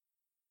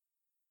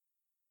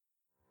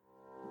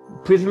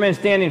Please remain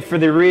standing for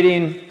the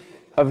reading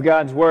of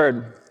God's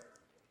Word.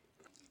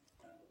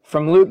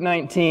 From Luke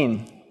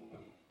 19.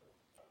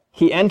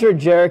 He entered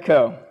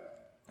Jericho,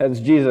 that's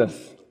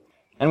Jesus,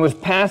 and was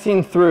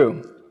passing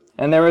through,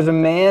 and there was a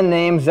man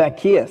named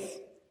Zacchaeus.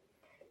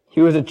 He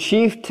was a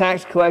chief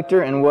tax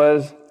collector and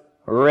was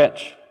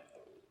rich.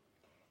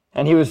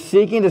 And he was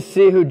seeking to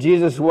see who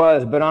Jesus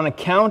was, but on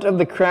account of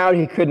the crowd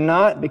he could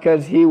not,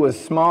 because he was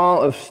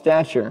small of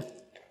stature.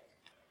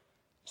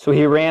 So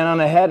he ran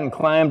on ahead and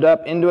climbed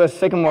up into a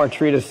sycamore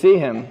tree to see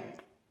him,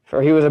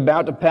 for he was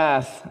about to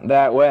pass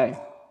that way.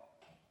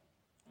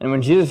 And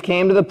when Jesus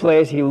came to the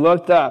place, he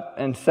looked up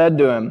and said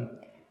to him,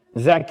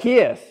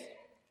 Zacchaeus,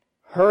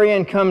 hurry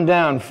and come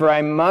down, for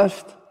I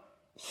must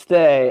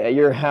stay at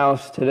your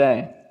house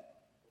today.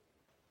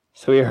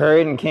 So he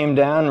hurried and came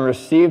down and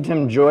received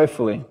him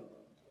joyfully.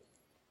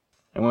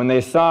 And when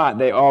they saw it,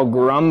 they all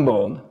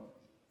grumbled.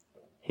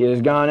 He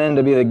has gone in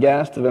to be the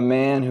guest of a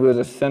man who is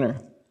a sinner.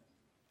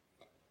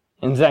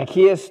 And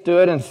Zacchaeus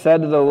stood and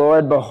said to the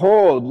Lord,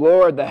 Behold,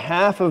 Lord, the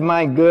half of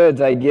my goods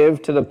I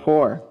give to the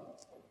poor.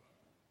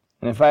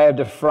 And if I have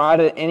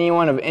defrauded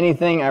anyone of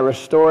anything, I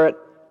restore it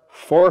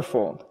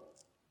fourfold.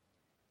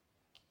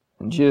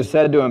 And Jesus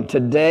said to him,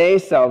 Today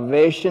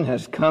salvation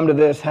has come to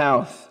this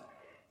house,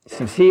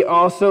 since he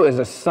also is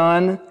a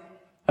son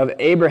of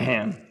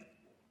Abraham.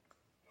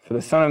 For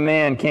the Son of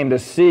Man came to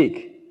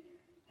seek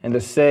and to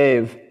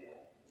save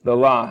the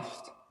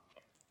lost.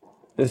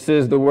 This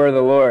is the word of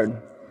the Lord.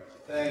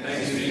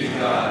 Thanks be to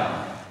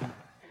God.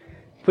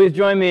 Please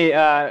join me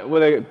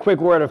with a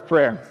quick word of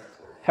prayer.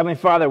 Heavenly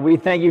Father, we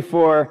thank you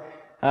for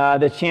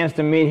the chance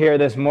to meet here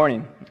this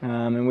morning.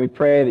 And we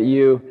pray that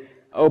you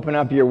open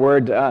up your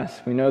word to us.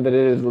 We know that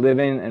it is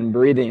living and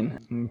breathing.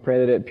 And we pray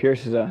that it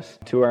pierces us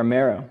to our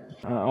marrow.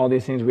 All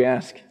these things we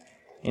ask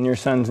in your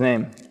Son's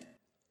name.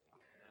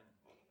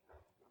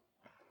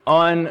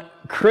 On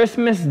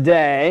Christmas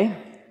Day,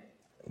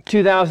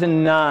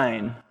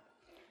 2009,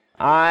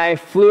 I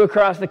flew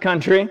across the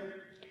country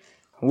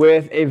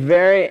with a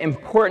very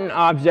important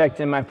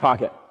object in my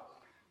pocket.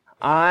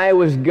 I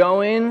was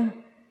going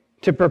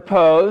to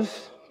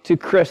propose to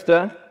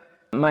Krista,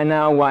 my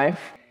now wife,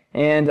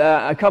 and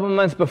a couple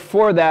months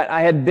before that,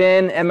 I had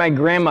been at my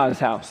grandma's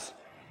house,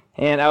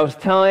 and I was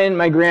telling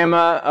my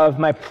grandma of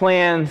my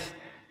plans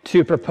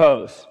to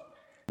propose.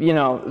 You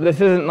know,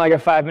 this isn't like a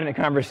 5-minute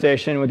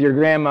conversation with your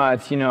grandma.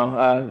 It's, 30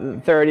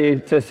 to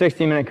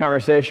 60-minute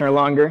conversation or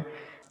longer.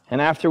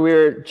 And after we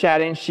were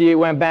chatting, she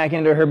went back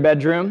into her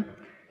bedroom,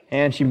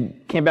 and she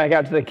came back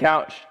out to the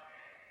couch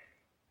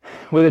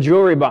with a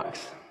jewelry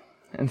box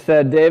and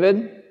said,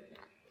 David,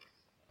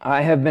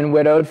 I have been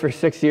widowed for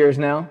 6 years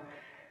now.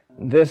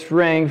 This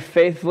ring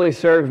faithfully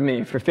served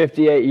me for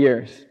 58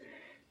 years,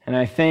 and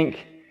I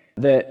think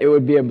that it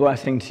would be a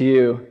blessing to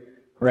you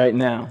right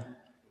now.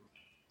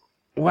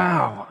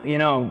 Wow,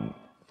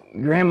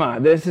 Grandma,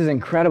 this is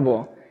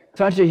incredible.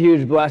 Such a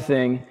huge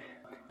blessing,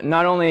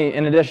 not only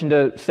in addition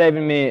to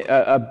saving me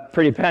a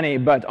pretty penny,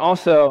 but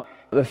also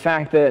the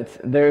fact that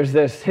there's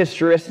this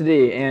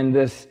historicity and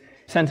this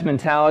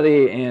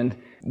sentimentality, and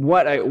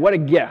what a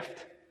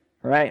gift,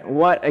 right?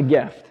 What a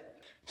gift.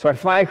 So I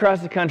fly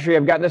across the country.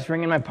 I've got this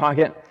ring in my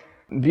pocket.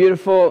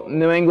 Beautiful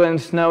New England,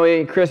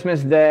 snowy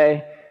Christmas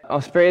day. I'll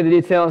spare you the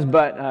details,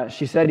 but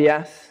she said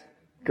yes.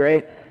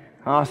 Great.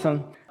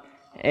 Awesome.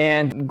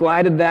 And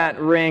glided that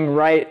ring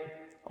right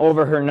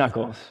over her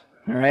knuckles.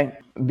 All right?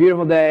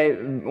 Beautiful day,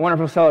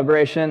 wonderful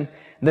celebration.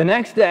 The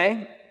next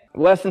day,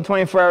 less than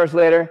 24 hours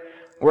later,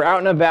 we're out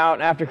and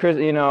about after,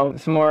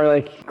 some more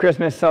like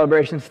Christmas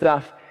celebration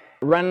stuff,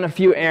 running a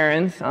few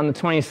errands on the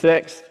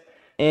 26th.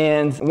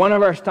 And one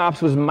of our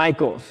stops was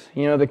Michael's,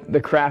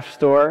 the craft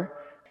store.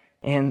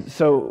 And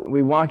so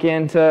we walk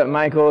into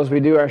Michael's, we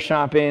do our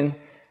shopping,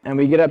 and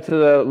we get up to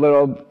the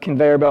little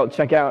conveyor belt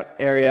checkout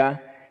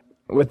area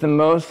with the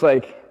most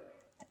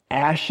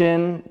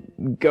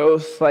ashen,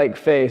 ghost-like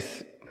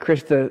face.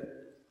 Krista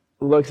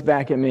looks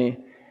back at me.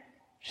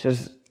 She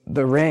says,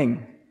 the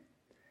ring.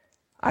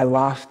 I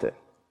lost it.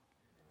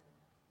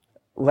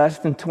 Less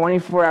than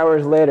 24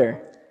 hours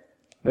later,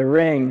 the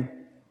ring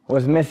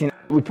was missing.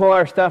 We pull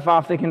our stuff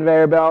off the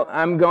conveyor belt.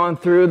 I'm going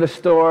through the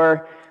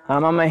store.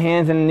 I'm on my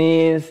hands and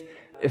knees.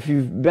 If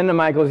you've been to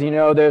Michael's, you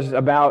know there's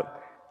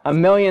about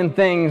 1 million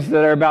things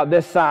that are about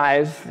this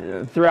size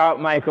throughout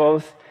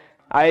Michael's.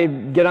 I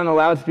get on the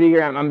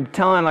loudspeaker. I'm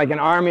telling an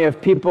army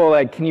of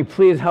people, can you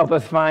please help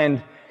us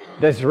find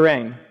this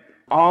ring?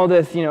 All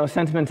this,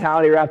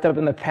 sentimentality wrapped up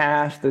in the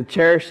past, the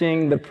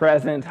cherishing the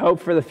present, hope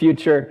for the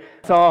future.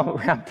 It's all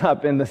wrapped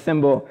up in the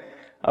symbol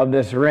of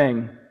this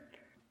ring.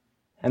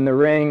 And the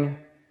ring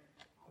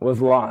was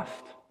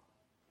lost.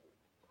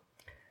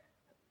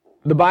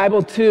 The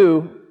Bible,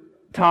 too,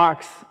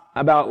 talks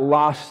about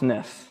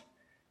lostness.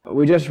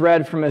 We just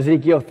read from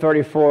Ezekiel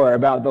 34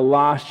 about the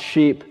lost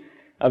sheep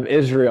of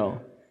Israel.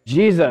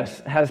 Jesus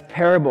has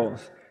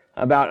parables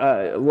about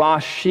a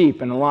lost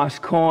sheep and a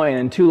lost coin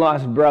and 2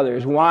 lost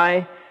brothers.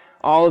 Why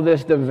all of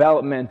this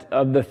development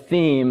of the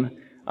theme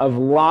of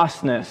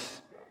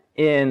lostness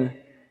in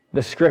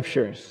the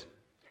Scriptures?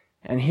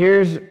 And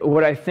here's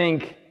what I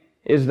think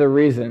is the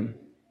reason,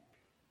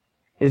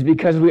 is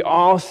because we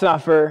all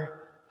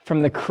suffer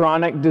from the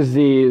chronic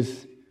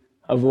disease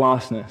of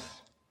lostness.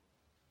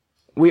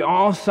 We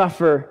all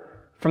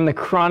suffer from the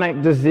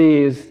chronic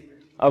disease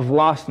of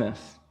lostness.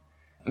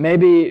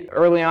 Maybe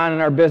early on in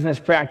our business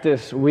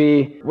practice,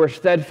 we were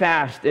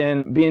steadfast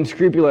in being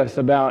scrupulous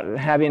about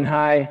having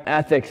high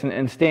ethics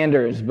and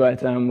standards,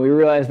 but we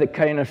realized that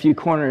cutting a few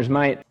corners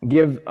might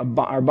give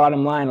our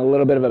bottom line a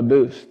little bit of a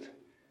boost.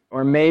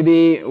 Or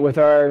maybe with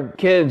our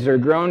kids or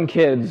grown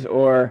kids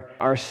or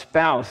our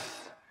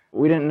spouse,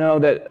 we didn't know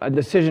that a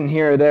decision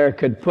here or there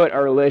could put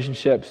our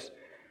relationships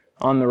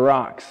on the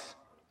rocks.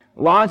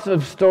 Lots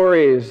of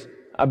stories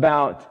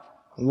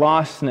about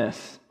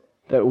lostness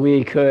that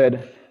we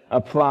could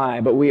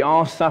apply, but we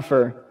all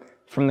suffer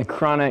from the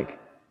chronic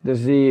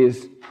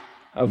disease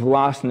of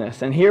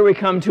lostness. And here we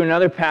come to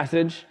another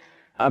passage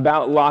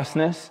about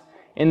lostness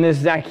in this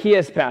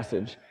Zacchaeus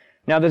passage.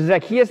 Now, the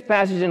Zacchaeus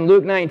passage in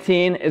Luke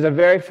 19 is a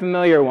very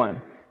familiar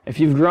one. If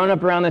you've grown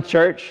up around the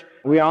church,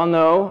 we all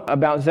know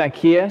about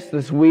Zacchaeus,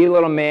 this wee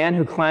little man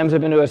who climbs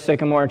up into a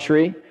sycamore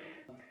tree.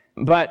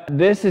 But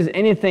this is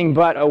anything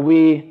but a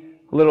wee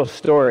little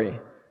story.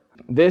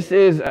 This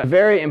is a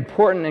very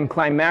important and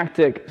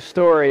climactic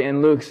story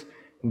in Luke's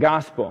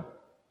gospel.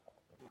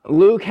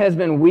 Luke has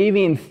been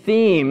weaving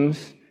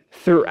themes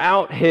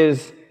throughout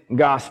his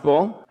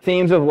gospel,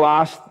 themes of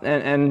lost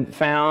and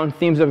found,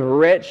 themes of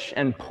rich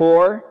and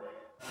poor,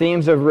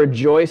 themes of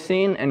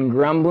rejoicing and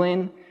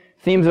grumbling,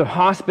 themes of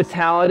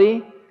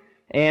hospitality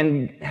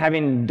and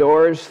having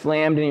doors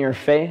slammed in your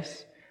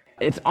face.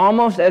 It's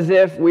almost as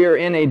if we are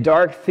in a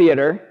dark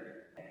theater,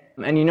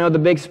 and you know the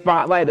big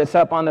spotlight that's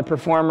up on the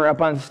performer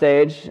up on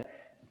stage.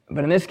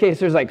 But in this case,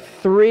 there's like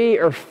 3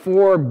 or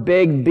 4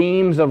 big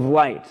beams of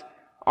light.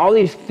 All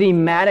these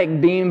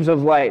thematic beams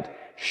of light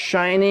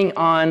shining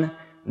on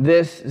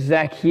this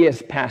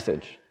Zacchaeus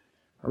passage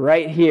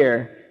right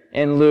here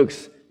in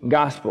Luke's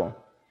gospel.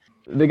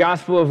 The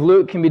Gospel of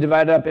Luke can be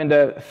divided up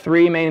into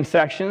 3 main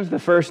sections. The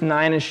first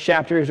 9-ish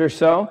chapters or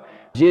so,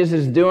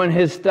 Jesus is doing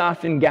his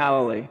stuff in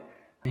Galilee.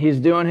 He's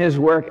doing his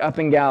work up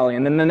in Galilee.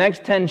 And then the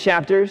next 10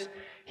 chapters,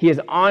 he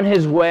is on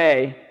his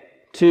way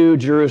to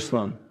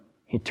Jerusalem.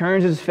 He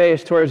turns his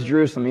face towards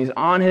Jerusalem. He's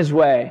on his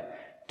way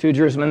to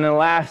Jerusalem. And the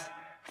last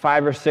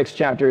 5 or 6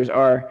 chapters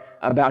are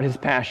about his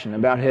passion,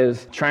 about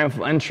his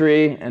triumphal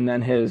entry, and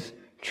then his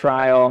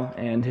trial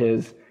and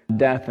his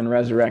death and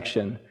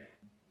resurrection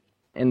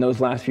in those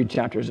last few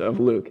chapters of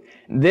Luke.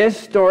 This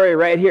story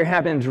right here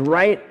happens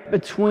right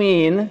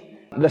between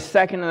the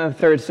second and the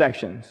third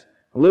sections.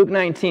 Luke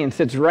 19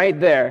 sits right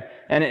there.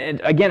 And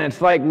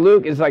it's like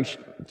Luke is like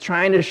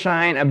trying to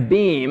shine a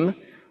beam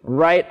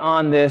right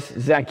on this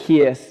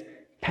Zacchaeus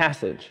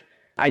passage.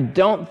 I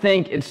don't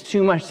think it's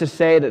too much to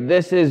say that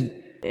this is,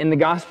 in the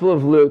Gospel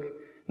of Luke,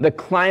 the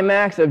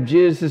climax of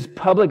Jesus'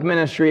 public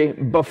ministry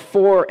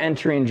before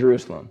entering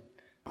Jerusalem.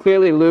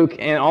 Clearly, Luke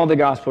and all the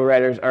Gospel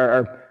writers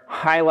are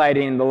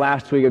highlighting the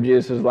last week of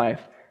Jesus'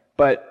 life.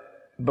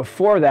 But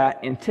before that,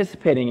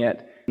 anticipating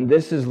it,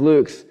 this is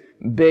Luke's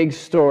big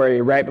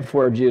story right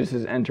before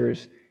Jesus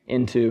enters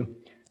into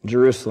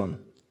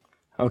Jerusalem.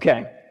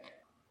 Okay.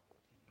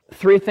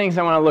 3 things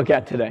I want to look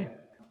at today.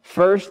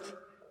 First,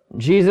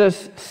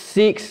 Jesus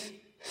seeks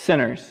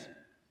sinners.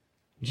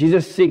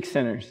 Jesus seeks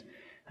sinners.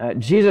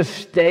 Jesus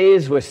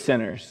stays with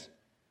sinners.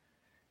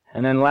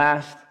 And then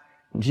last,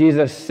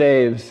 Jesus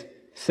saves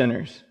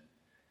sinners.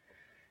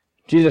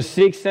 Jesus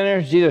seeks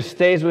sinners, Jesus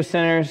stays with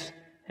sinners,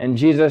 and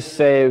Jesus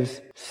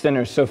saves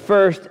sinners. So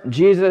first,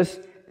 Jesus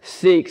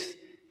seeks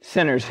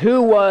sinners.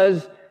 Who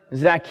was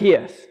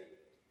Zacchaeus?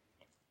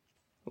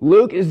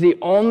 Luke is the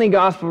only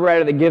gospel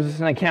writer that gives us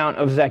an account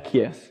of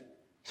Zacchaeus.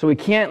 So we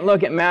can't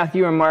look at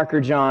Matthew or Mark or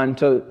John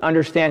to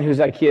understand who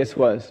Zacchaeus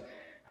was.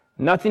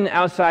 Nothing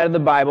outside of the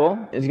Bible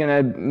is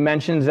going to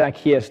mention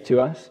Zacchaeus to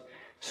us.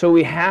 So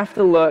we have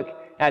to look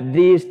at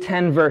these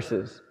 10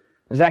 verses.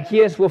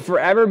 Zacchaeus will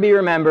forever be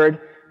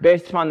remembered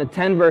based upon the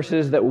 10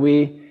 verses that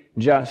we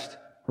just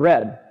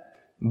read.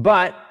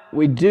 But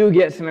we do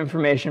get some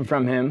information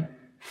from him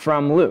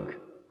from Luke.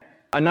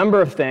 A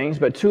number of things,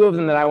 but 2 of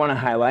them that I want to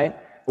highlight.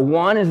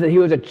 One is that he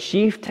was a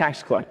chief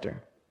tax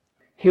collector.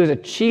 He was a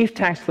chief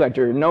tax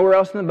collector. Nowhere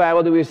else in the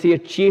Bible do we see a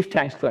chief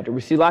tax collector.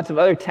 We see lots of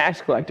other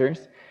tax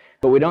collectors,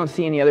 but we don't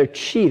see any other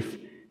chief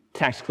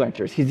tax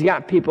collectors. He's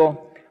got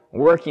people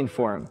working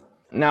for him.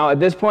 Now, at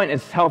this point,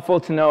 it's helpful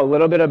to know a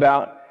little bit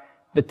about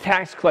the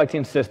tax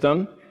collecting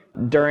system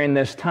during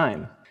this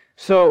time.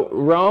 So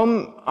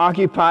Rome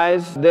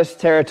occupies this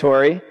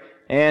territory,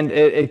 and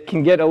it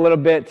can get a little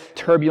bit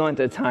turbulent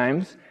at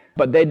times,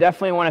 but they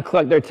definitely want to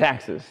collect their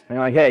taxes. They're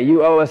like, hey,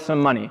 you owe us some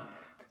money.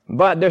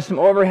 But there's some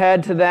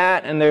overhead to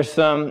that, and there's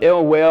some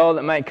ill will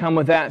that might come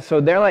with that. So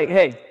they're like,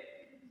 hey,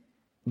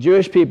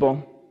 Jewish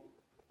people,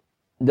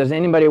 does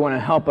anybody want to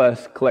help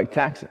us collect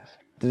taxes?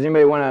 Does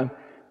anybody want to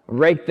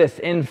rake this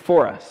in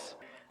for us?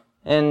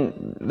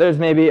 And there's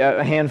maybe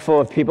a handful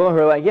of people who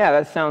are like, yeah,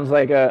 that sounds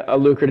like a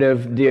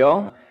lucrative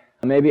deal.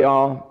 Maybe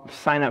I'll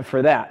sign up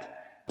for that.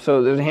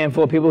 So there's a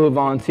handful of people who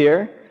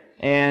volunteer,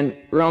 And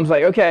Rome's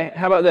like, okay,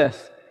 how about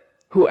this?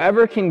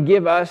 Whoever can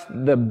give us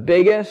the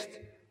biggest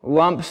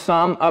lump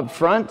sum up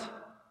front,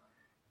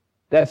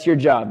 that's your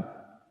job.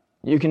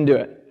 You can do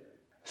it.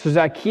 So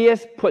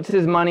Zacchaeus puts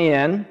his money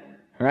in,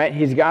 right?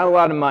 He's got a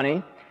lot of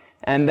money.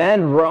 And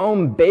then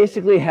Rome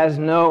basically has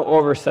no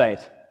oversight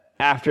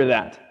after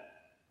that.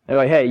 They're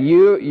like, hey,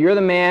 you're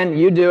the man,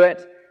 you do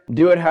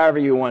it however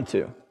you want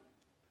to.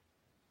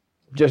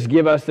 Just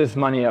give us this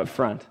money up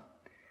front.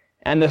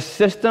 And the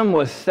system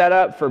was set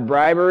up for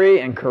bribery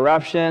and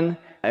corruption,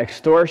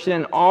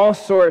 extortion, all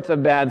sorts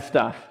of bad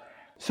stuff.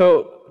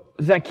 So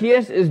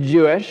Zacchaeus is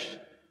Jewish,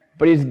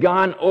 but he's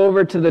gone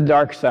over to the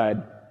dark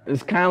side.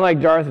 It's kind of like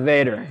Darth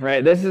Vader,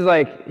 right?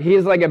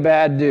 He's like a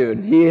bad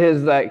dude. He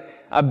has like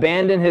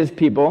abandoned his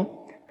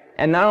people.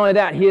 And not only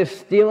that, he is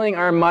stealing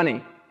our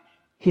money.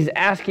 He's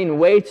asking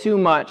way too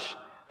much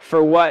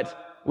for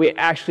what we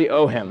actually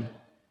owe him.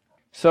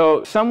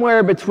 So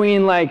somewhere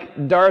between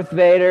like Darth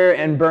Vader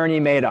and Bernie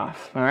Madoff,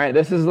 all right?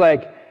 This is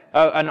like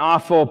an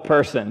awful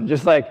person.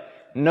 Just like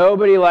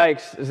nobody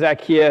likes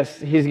Zacchaeus.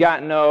 He's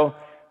got no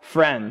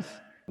friends,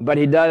 but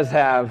he does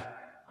have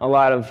a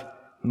lot of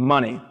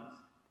money.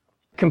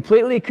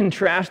 Completely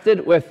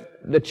contrasted with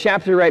the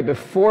chapter right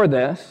before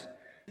this.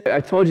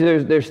 I told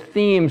you there's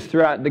themes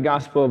throughout the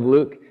Gospel of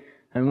Luke,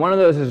 and one of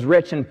those is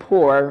rich and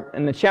poor.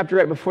 In the chapter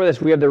right before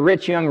this, we have the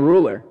rich young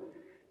ruler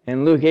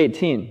in Luke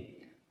 18,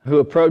 who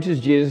approaches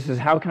Jesus and says,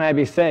 how can I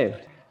be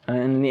saved?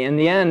 And in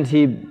the end,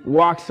 he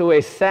walks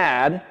away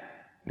sad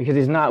because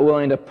he's not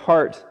willing to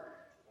part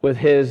with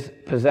his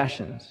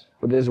possessions,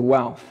 with his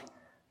wealth.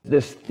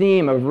 This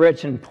theme of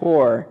rich and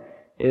poor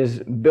is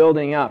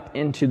building up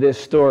into this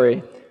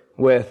story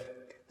with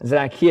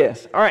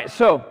Zacchaeus. All right,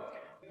 so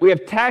we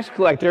have tax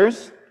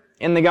collectors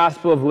in the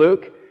Gospel of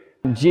Luke.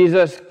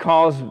 Jesus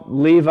calls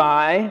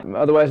Levi,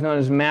 otherwise known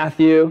as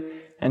Matthew,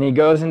 and he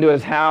goes into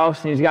his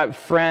house, and he's got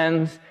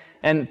friends.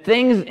 And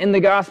things in the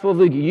Gospel of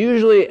Luke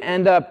usually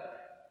end up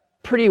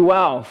pretty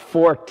well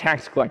for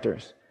tax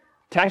collectors.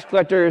 Tax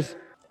collectors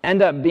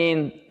end up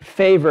being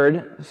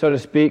favored, so to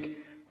speak,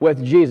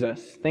 with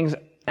Jesus. Things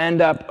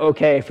end up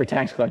okay for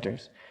tax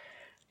collectors.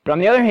 But on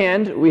the other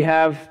hand, we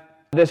have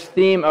this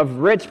theme of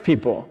rich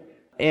people.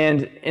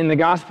 And in the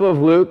Gospel of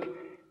Luke,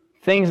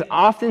 things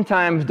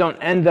oftentimes don't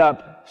end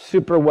up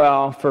super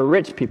well for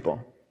rich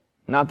people.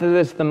 Not that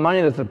it's the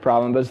money that's the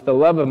problem, but it's the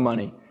love of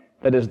money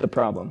that is the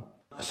problem.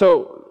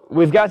 So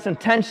we've got some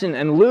tension,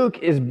 and Luke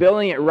is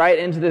building it right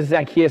into this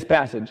Zacchaeus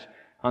passage.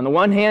 On the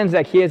one hand,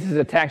 Zacchaeus is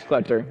a tax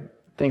collector.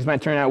 Things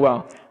might turn out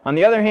well. On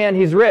the other hand,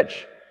 he's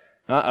rich.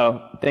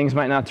 Things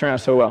might not turn out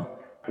so well.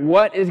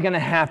 What is going to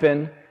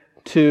happen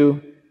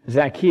to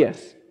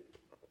Zacchaeus?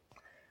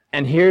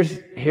 And here's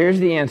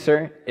the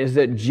answer, is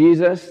that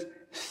Jesus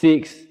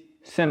seeks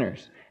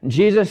sinners.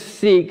 Jesus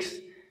seeks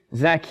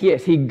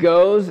Zacchaeus. He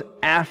goes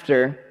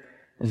after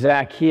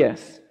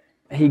Zacchaeus.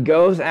 He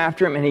goes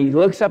after him, and he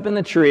looks up in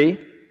the tree,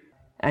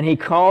 and he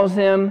calls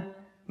him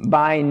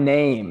by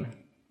name.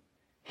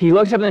 He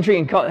looks up in the tree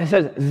and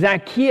says,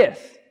 Zacchaeus,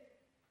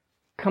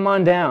 come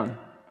on down,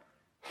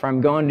 for I'm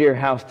going to your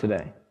house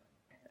today.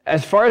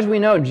 As far as we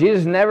know,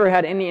 Jesus never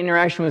had any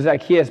interaction with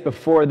Zacchaeus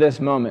before this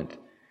moment.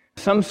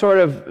 Some sort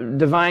of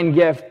divine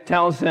gift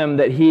tells him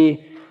that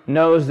he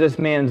knows this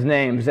man's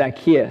name,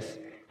 Zacchaeus,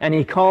 and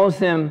he calls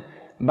him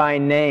by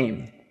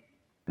name.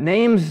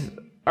 Names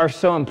are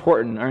so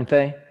important, aren't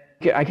they?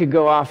 I could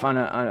go off on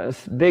a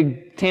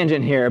big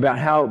tangent here about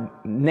how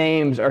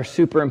names are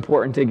super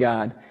important to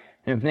God.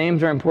 And if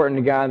names are important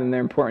to God, then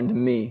they're important to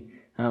me.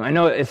 I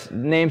know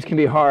names can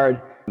be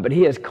hard, but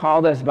he has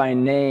called us by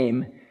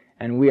name,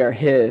 and we are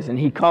his. And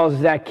he calls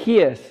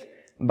Zacchaeus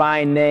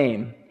by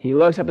name. He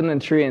looks up in the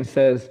tree and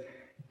says,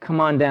 come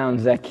on down,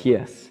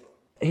 Zacchaeus.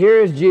 Here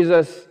is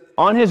Jesus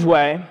on his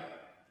way,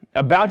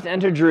 about to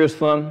enter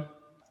Jerusalem,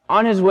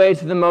 on his way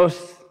to the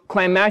most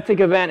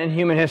climactic event in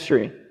human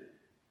history.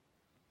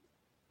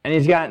 And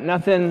he's got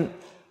nothing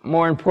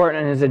more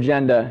important on his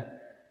agenda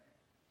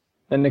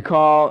than to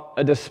call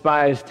a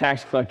despised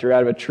tax collector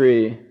out of a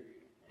tree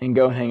and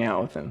go hang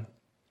out with him.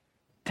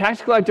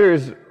 Tax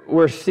collectors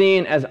were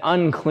seen as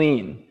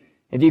unclean.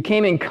 If you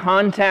came in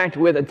contact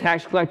with a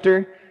tax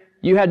collector,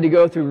 you had to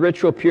go through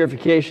ritual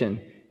purification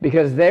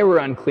because they were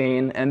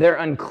unclean, and their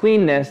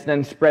uncleanness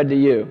then spread to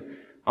you.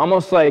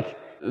 Almost like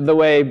the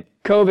way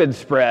COVID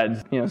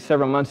spread,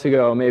 several months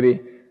ago, maybe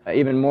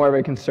even more of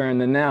a concern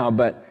than now.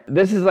 But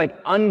this is like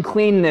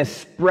uncleanness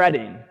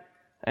spreading,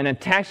 and a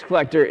tax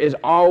collector is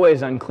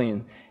always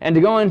unclean. And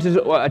to go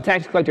into a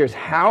tax collector's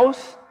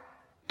house,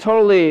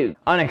 totally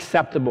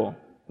unacceptable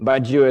by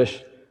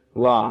Jewish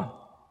law.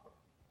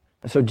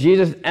 So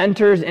Jesus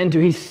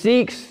he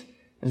seeks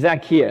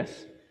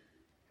Zacchaeus.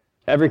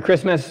 Every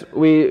Christmas,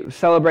 we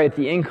celebrate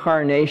the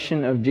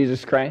incarnation of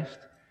Jesus Christ,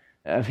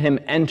 of him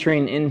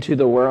entering into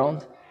the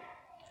world.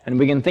 And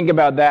we can think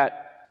about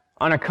that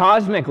on a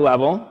cosmic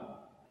level.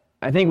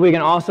 I think we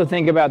can also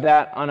think about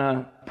that on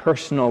a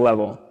personal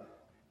level,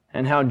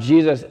 and how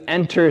Jesus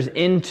enters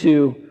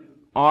into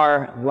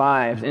our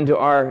lives, into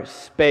our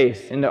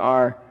space, into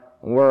our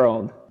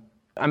world.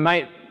 I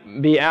might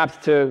be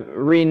apt to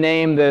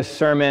rename this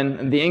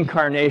sermon the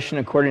Incarnation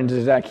according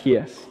to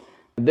Zacchaeus.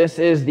 This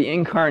is the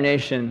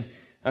incarnation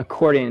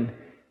according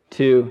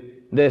to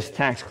this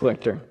tax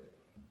collector.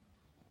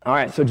 All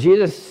right, so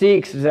Jesus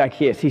seeks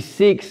Zacchaeus. He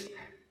seeks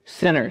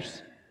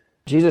sinners.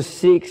 Jesus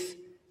seeks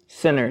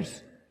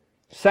sinners.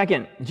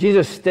 Second,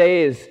 Jesus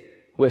stays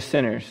with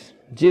sinners.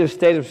 Jesus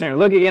stays with sinners.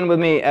 Look again with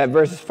me at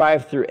verses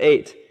 5 through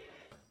 8.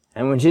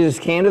 And when Jesus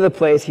came to the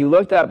place, he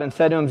looked up and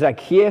said to him,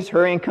 Zacchaeus,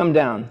 hurry and come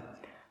down,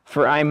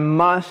 for I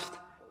must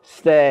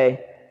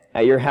stay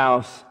at your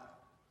house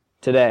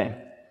today.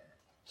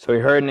 So he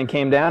heard and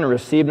came down and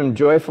received him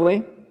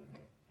joyfully.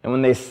 And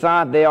when they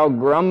saw it, they all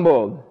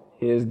grumbled.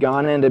 He has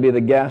gone in to be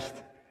the guest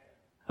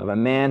of a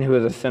man who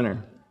is a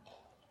sinner.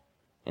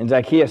 And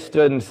Zacchaeus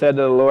stood and said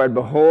to the Lord,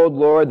 Behold,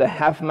 Lord, the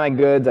half of my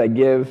goods I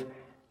give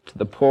to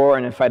the poor,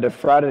 and if I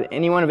defrauded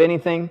anyone of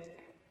anything,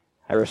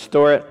 I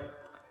restore it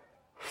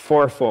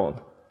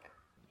fourfold.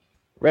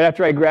 Right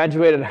after I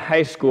graduated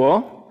high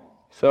school,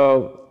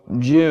 so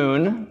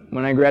June,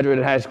 when I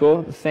graduated high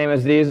school, the same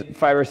as these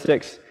 5 or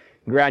 6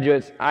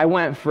 graduates, I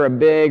went for a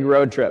big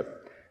road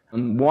trip.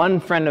 One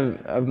friend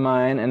of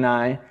mine and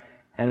I,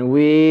 and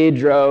we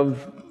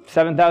drove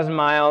 7,000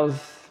 miles,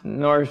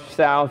 north,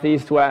 south,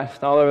 east,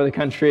 west, all over the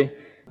country.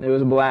 It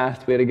was a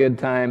blast. We had a good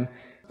time.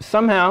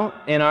 Somehow,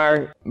 in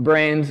our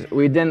brains,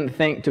 we didn't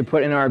think to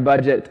put in our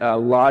budget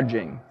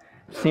lodging.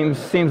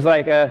 Seems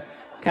like a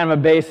kind of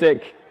a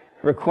basic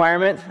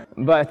requirement,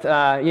 but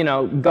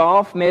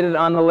golf made it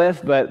on the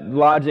list, but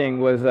lodging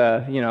was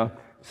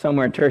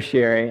somewhere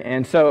tertiary.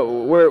 And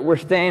so we're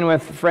staying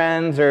with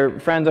friends or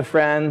friends of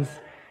friends,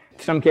 in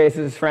some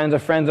cases friends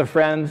of friends of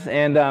friends,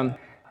 and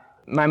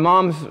my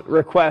mom's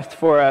request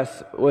for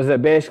us was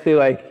that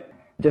basically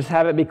just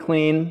have it be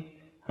clean,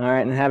 all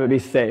right, and have it be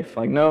safe.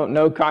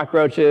 No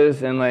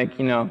cockroaches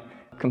and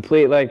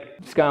complete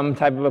scum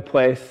type of a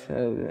place.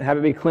 Have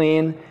it be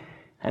clean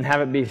and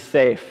have it be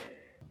safe.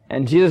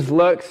 And Jesus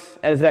looks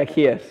at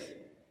Zacchaeus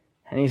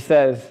and he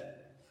says,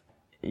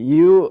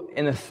 you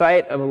in the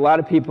sight of a lot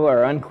of people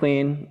are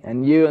unclean,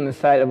 and you in the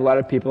sight of a lot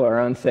of people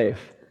are unsafe.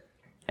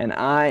 And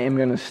I am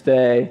going to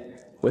stay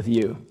with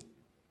you.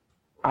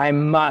 I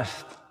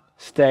must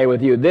stay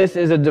with you. This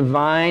is a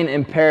divine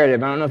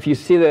imperative. I don't know if you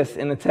see this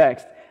in the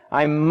text.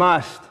 I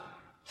must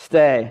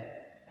stay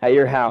at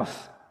your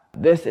house.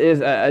 This is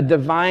a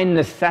divine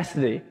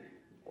necessity.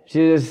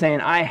 Jesus is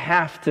saying, I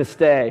have to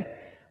stay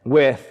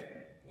with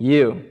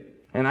you.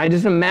 And I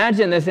just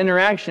imagine this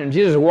interaction.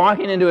 Jesus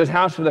walking into his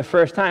house for the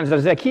first time. So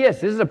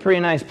Zacchaeus, this is a pretty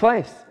nice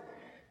place.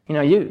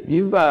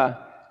 You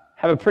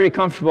have a pretty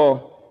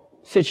comfortable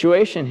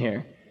situation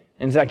here.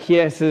 And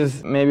Zacchaeus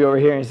is maybe over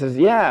here and he says,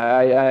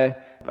 yeah,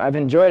 I've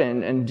enjoyed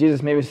it. And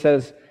Jesus maybe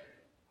says,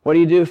 what do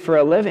you do for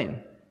a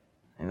living?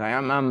 He's like,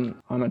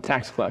 I'm a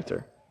tax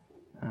collector.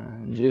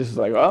 And Jesus is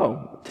like,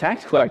 oh,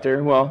 tax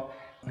collector? Well,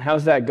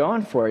 how's that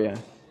going for you?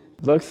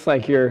 Looks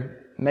like you're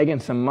making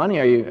some money.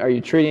 Are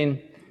you treating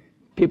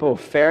people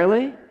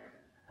fairly?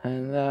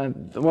 And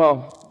I'm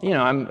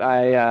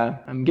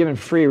given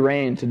free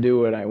rein to do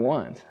what I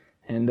want.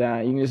 And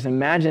you can just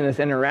imagine this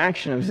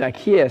interaction of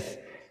Zacchaeus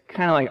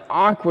kind of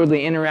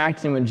awkwardly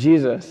interacting with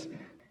Jesus.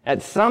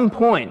 At some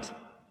point,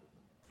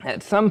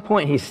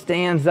 he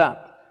stands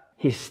up.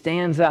 He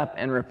stands up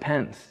and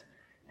repents.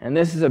 And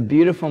this is a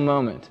beautiful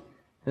moment.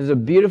 This is a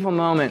beautiful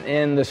moment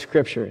in the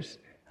Scriptures.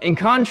 In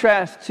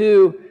contrast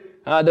to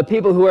the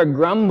people who are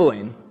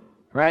grumbling,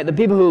 right? The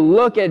people who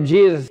look at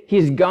Jesus,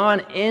 he's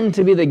gone in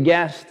to be the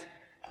guest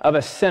of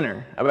a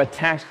sinner, of a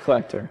tax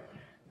collector.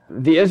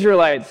 The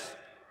Israelites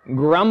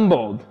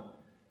grumbled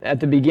at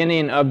the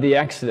beginning of the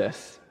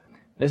Exodus.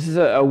 This is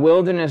a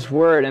wilderness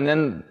word, and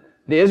then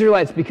the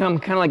Israelites become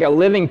kind of like a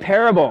living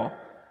parable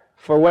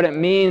for what it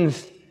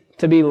means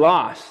to be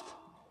lost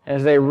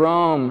as they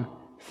roam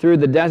through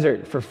the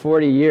desert for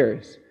 40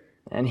 years.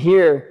 And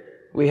here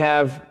we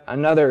have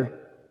another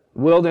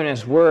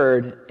wilderness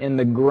word in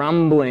the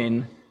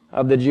grumbling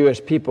of the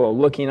Jewish people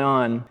looking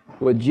on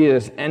with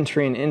Jesus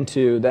entering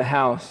into the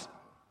house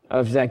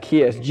of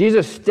Zacchaeus.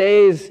 Jesus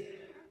stays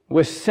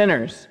with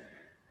sinners.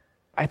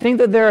 I think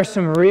that there are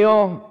some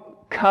real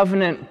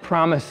covenant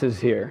promises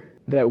here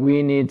that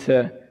we need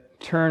to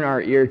turn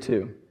our ear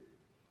to.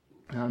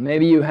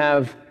 Maybe you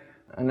have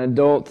an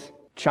adult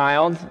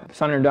child,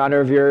 son or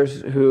daughter of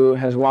yours, who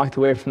has walked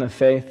away from the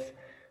faith,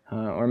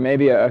 or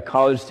maybe a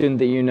college student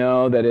that you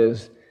know that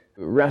is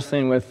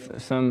wrestling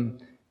with some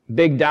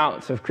big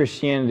doubts of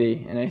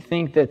Christianity. And I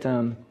think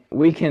that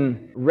we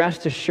can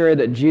rest assured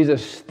that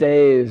Jesus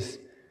stays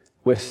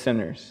with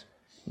sinners.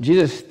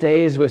 Jesus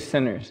stays with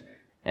sinners.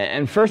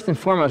 And first and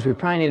foremost, we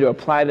probably need to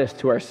apply this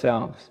to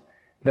ourselves,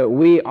 that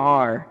we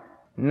are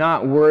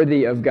not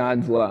worthy of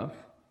God's love,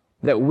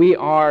 that we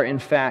are, in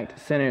fact,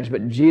 sinners,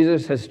 but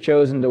Jesus has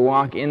chosen to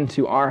walk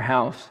into our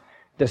house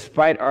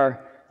despite our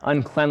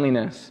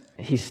uncleanliness.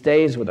 He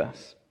stays with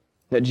us,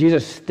 that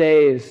Jesus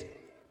stays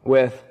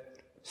with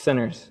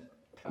sinners.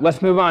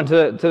 Let's move on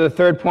to the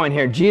third point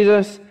here.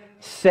 Jesus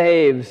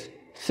saves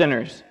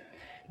sinners.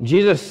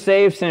 Jesus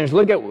saves sinners.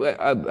 Look at,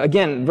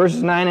 again,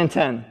 verses 9 and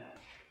 10.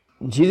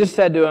 Jesus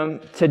said to him,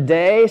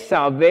 "Today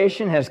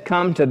salvation has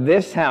come to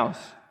this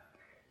house,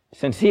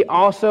 since he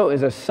also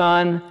is a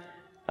son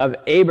of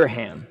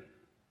Abraham."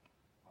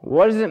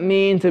 What does it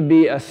mean to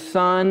be a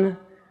son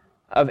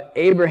of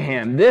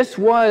Abraham? This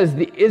was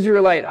the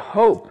Israelite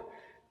hope.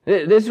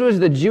 This was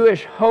the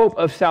Jewish hope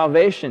of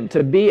salvation,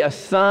 to be a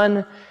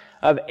son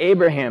of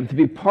Abraham, to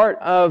be part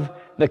of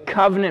the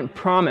covenant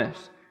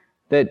promise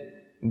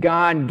that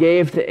God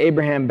gave to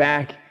Abraham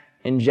back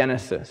in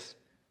Genesis.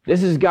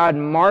 This is God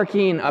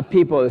marking a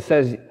people that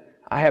says,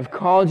 "I have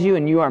called you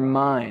and you are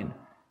mine,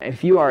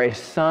 if you are a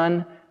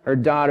son or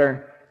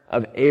daughter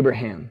of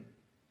Abraham."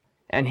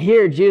 And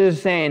here Jesus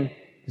is saying,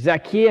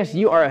 "Zacchaeus,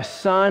 you are a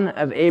son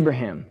of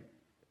Abraham."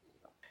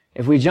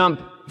 If we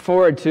jump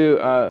forward to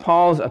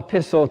Paul's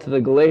epistle to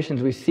the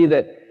Galatians, we see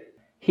that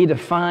he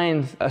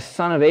defines a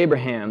son of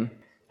Abraham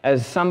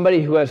as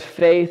somebody who has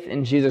faith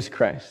in Jesus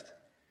Christ.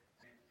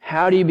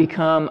 How do you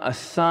become a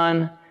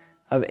son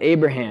of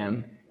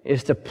Abraham?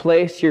 Is to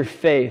place your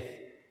faith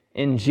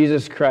in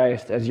Jesus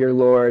Christ as your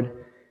Lord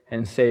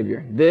and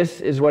Savior. This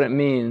is what it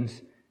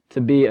means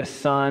to be a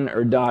son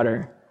or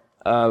daughter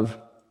of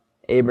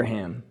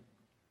Abraham.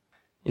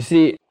 You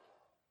see,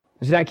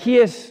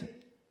 Zacchaeus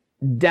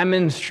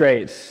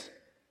demonstrates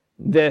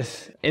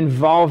this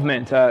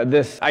involvement,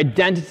 this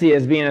identity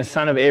as being a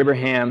son of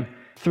Abraham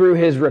through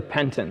his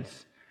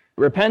repentance.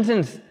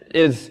 Repentance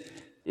is,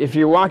 if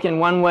you're walking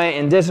one way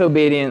in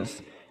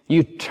disobedience,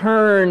 you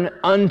turn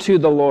unto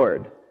the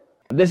Lord.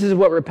 This is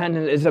what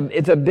repentance is.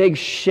 It's a big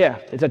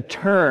shift. It's a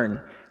turn,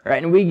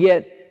 right? And we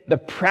get the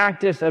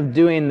practice of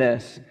doing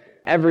this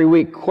every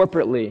week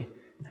corporately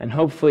and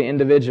hopefully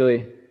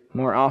individually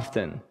more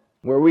often,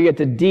 where we get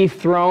to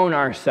dethrone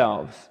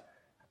ourselves,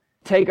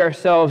 take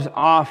ourselves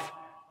off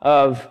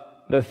of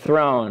the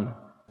throne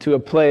to a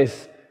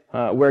place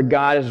where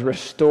God is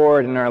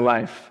restored in our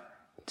life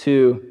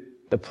to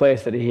the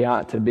place that he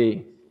ought to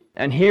be.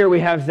 And here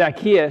we have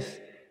Zacchaeus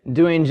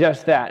doing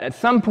just that. At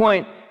some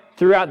point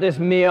throughout this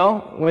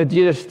meal, with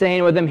Jesus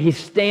staying with him, he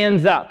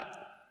stands up.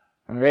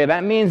 Okay,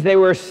 that means they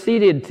were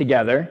seated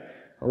together,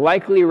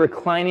 likely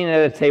reclining at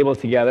a table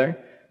together,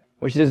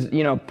 which is,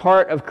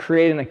 part of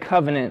creating a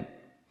covenant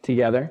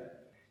together.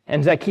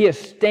 And Zacchaeus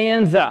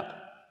stands up.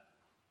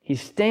 He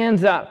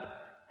stands up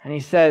and he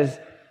says,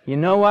 "You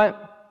know what?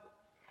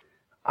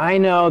 I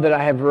know that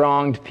I have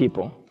wronged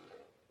people.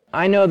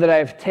 I know that I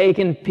have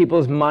taken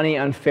people's money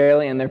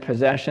unfairly and their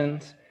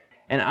possessions,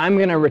 and I'm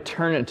going to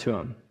return it to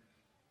them.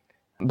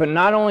 But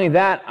not only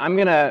that, I'm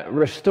going to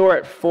restore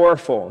it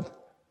fourfold."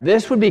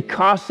 This would be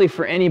costly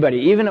for anybody,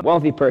 even a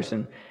wealthy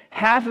person.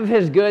 Half of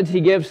his goods he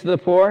gives to the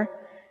poor,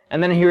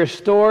 and then he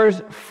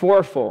restores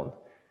fourfold.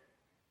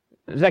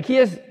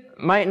 Zacchaeus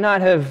might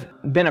not have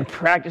been a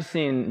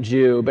practicing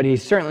Jew, but he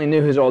certainly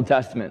knew his Old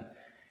Testament,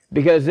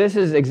 because this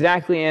is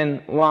exactly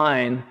in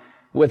line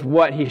with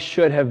what he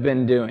should have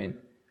been doing.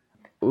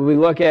 We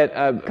look at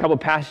a couple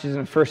passages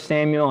in 1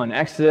 Samuel and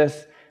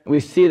Exodus. We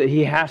see that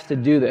he has to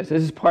do this.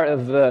 This is part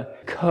of the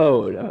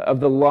code, of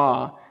the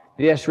law.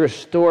 He has to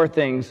restore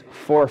things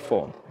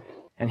fourfold.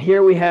 And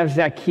here we have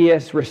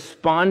Zacchaeus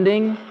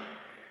responding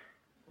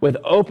with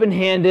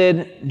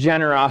open-handed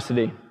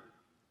generosity.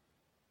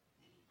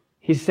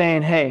 He's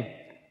saying, "Hey,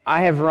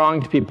 I have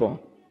wronged people.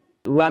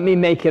 Let me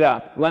make it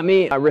up. Let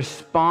me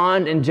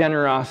respond in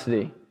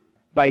generosity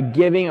by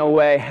giving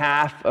away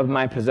half of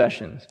my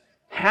possessions."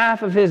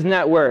 Half of his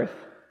net worth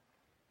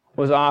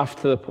was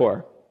off to the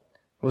poor,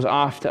 was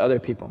off to other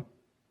people.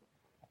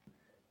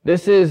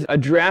 This is a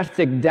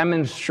drastic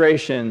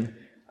demonstration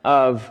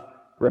of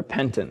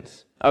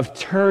repentance, of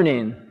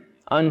turning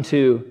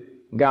unto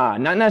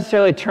God. Not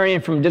necessarily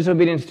turning from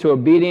disobedience to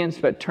obedience,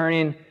 but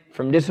turning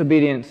from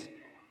disobedience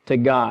to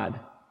God.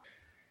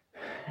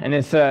 And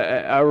it's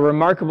a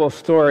remarkable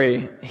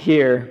story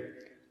here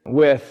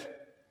with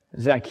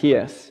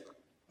Zacchaeus.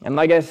 And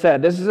like I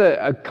said, this is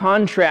a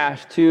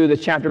contrast to the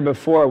chapter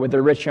before with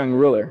the rich young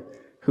ruler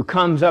who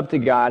comes up to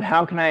God,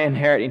 "How can I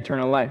inherit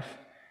eternal life?"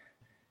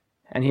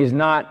 And he's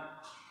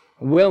not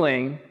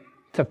willing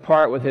to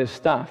part with his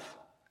stuff.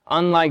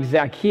 Unlike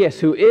Zacchaeus,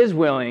 who is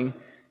willing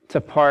to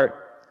part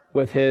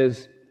with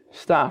his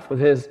stuff, with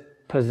his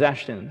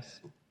possessions.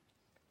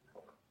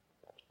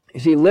 You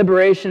see,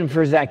 liberation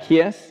for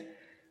Zacchaeus,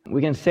 we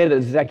can say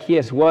that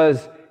Zacchaeus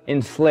was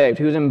enslaved.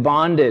 He was in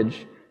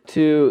bondage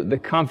to the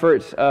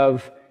comforts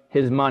of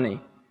his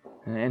money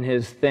and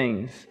his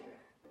things.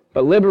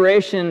 But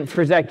liberation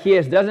for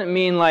Zacchaeus doesn't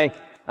mean like,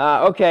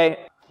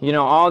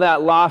 all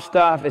that law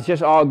stuff, it's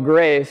just all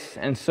grace,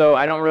 and so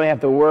I don't really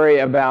have to worry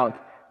about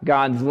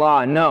God's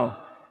law. No.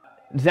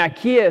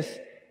 Zacchaeus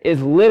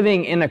is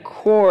living in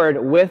accord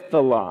with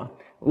the law.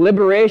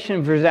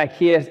 Liberation for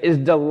Zacchaeus is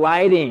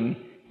delighting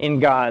in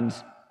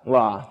God's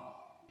law.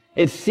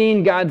 It's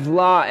seeing God's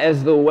law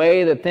as the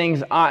way that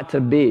things ought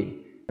to be,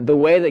 the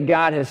way that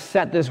God has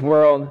set this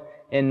world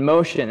in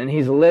motion, and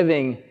he's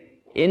living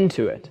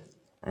into it.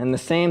 And the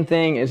same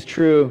thing is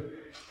true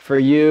for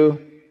you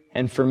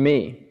and for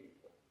me.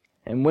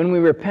 And when we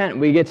repent,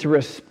 we get to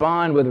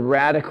respond with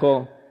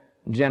radical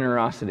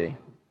generosity.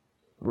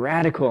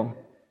 Radical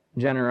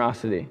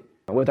generosity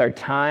with our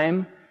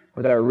time,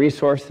 with our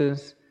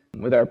resources,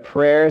 with our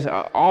prayers,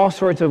 all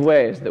sorts of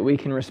ways that we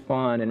can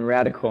respond in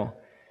radical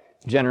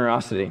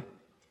generosity.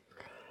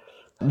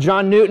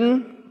 John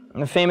Newton,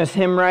 the famous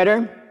hymn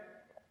writer,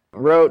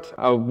 wrote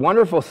a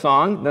wonderful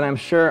song that I'm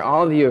sure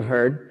all of you have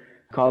heard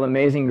called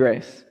Amazing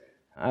Grace.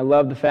 I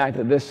love the fact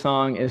that this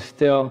song is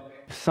still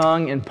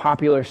sung in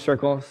popular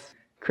circles,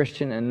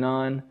 Christian and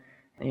non.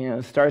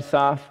 It starts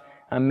off,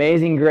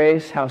 "Amazing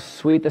grace, how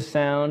sweet the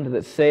sound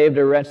that saved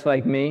a wretch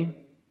like me.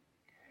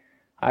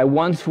 I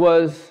once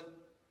was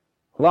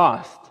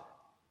lost,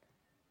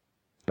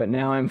 but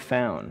now I'm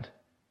found.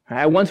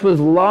 I once was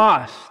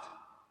lost,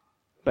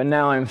 but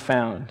now I'm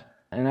found."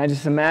 And I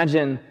just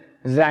imagine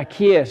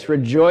Zacchaeus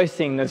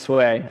rejoicing this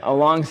way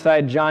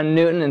alongside John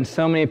Newton and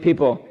so many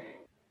people.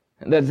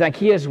 That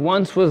Zacchaeus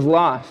once was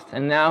lost,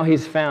 and now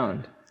he's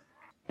found.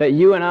 That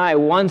you and I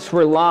once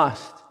were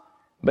lost,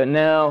 but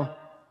now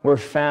we're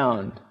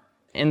found.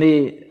 In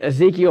the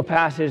Ezekiel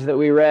passage that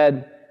we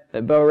read,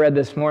 that Bo read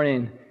this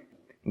morning,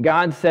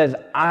 God says,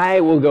 "I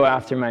will go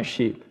after my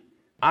sheep.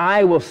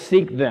 I will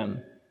seek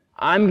them.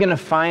 I'm going to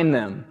find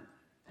them,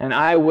 and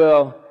I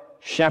will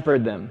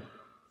shepherd them."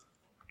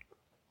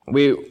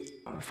 We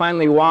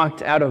finally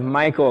walked out of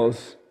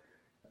Michael's,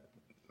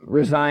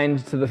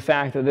 resigned to the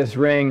fact that this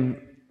ring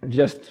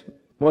just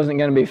wasn't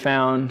going to be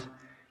found.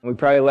 We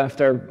probably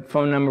left our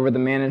phone number with the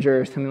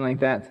manager or something like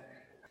that.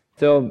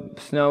 Still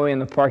snowy in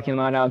the parking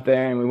lot out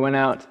there, and we went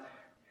out,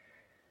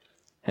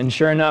 and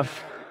sure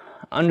enough,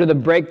 under the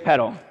brake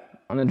pedal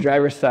on the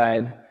driver's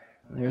side,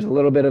 there's a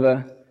little bit of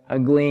a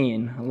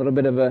gleam, a little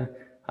bit of a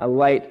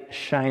light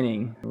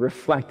shining,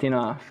 reflecting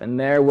off, and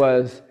there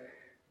was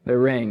the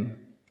ring.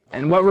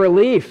 And what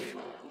relief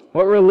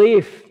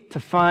to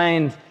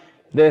find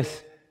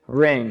this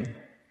ring.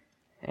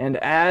 And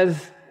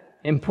as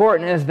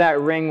important as that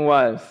ring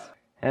was,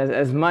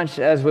 as much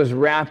as was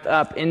wrapped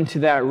up into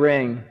that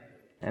ring,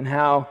 and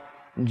how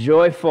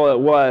joyful it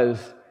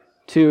was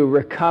to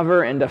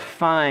recover and to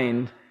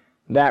find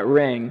that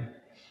ring,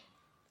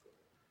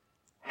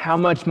 how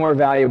much more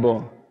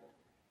valuable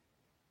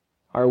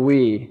are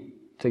we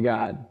to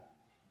God?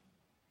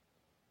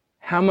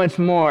 How much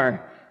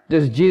more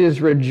does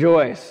Jesus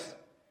rejoice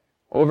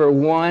over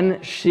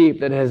one sheep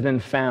that has been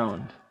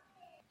found?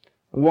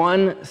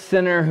 One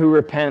sinner who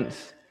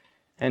repents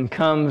and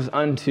comes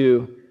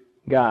unto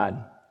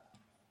God.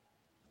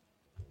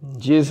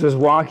 Jesus was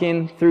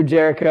walking through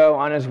Jericho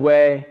on his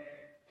way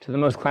to the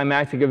most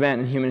climactic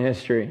event in human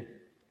history.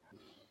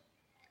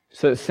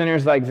 So that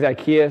sinners like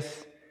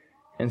Zacchaeus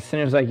and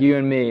sinners like you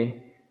and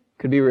me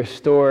could be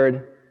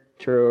restored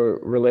to a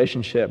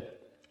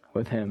relationship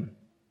with him.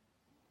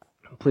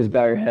 Please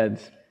bow your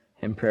heads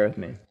in prayer with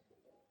me.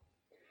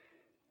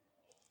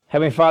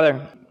 Heavenly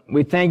Father,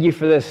 we thank you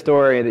for this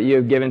story that you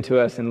have given to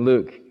us in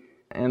Luke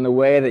and the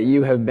way that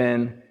you have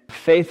been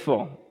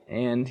faithful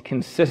and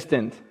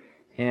consistent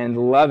and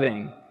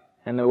loving,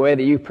 and the way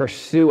that you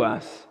pursue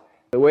us,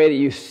 the way that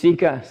you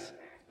seek us,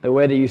 the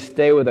way that you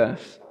stay with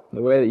us,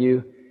 the way that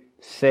you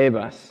save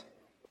us.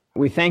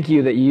 We thank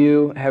you that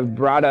you have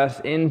brought us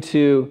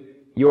into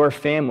your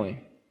family,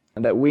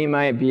 and that we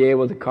might be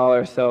able to call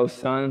ourselves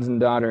sons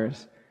and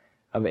daughters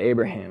of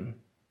Abraham.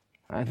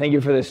 I thank you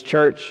for this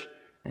church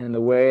and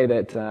the way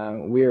that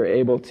we are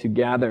able to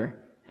gather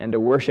and to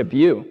worship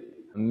you,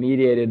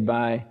 mediated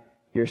by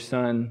your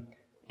Son,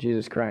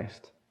 Jesus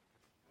Christ.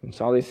 And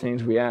so all these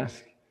things we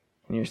ask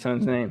in your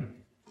Son's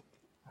name.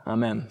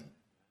 Amen.